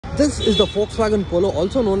this is the Volkswagen Polo,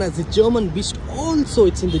 also known as the German Beast. Also,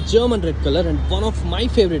 it's in the German red color and one of my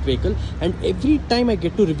favorite vehicle. And every time I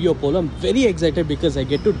get to review a Polo, I'm very excited because I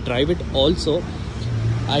get to drive it also.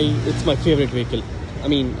 It's my favorite vehicle. I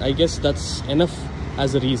mean, I guess that's enough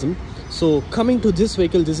as a reason. So coming to this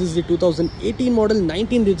vehicle, this is the 2018 model,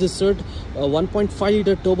 19 registered, 1.5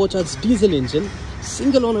 liter turbocharged diesel engine,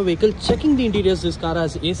 single owner vehicle. Checking the interiors, this car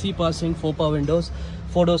has AC, power steering, 4 power windows,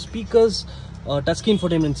 4-door speakers, touchscreen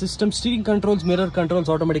infotainment system, steering controls, mirror controls,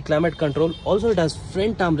 automatic climate control. Also it has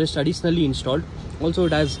front armrest additionally installed. Also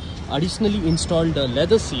it has additionally installed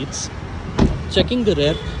leather seats. Checking the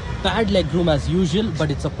rear, pad legroom as usual,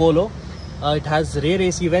 but it's a Polo. It has rear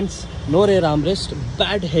AC vents, no rear armrest,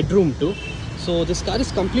 bad headroom too. So this car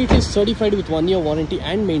is completely certified with 1-year warranty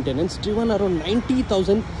and maintenance, driven around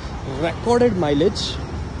 90,000 recorded mileage.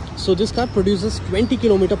 So this car produces 20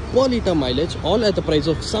 km per liter mileage, all at the price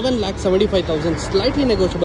of 7,75,000, slightly negotiable.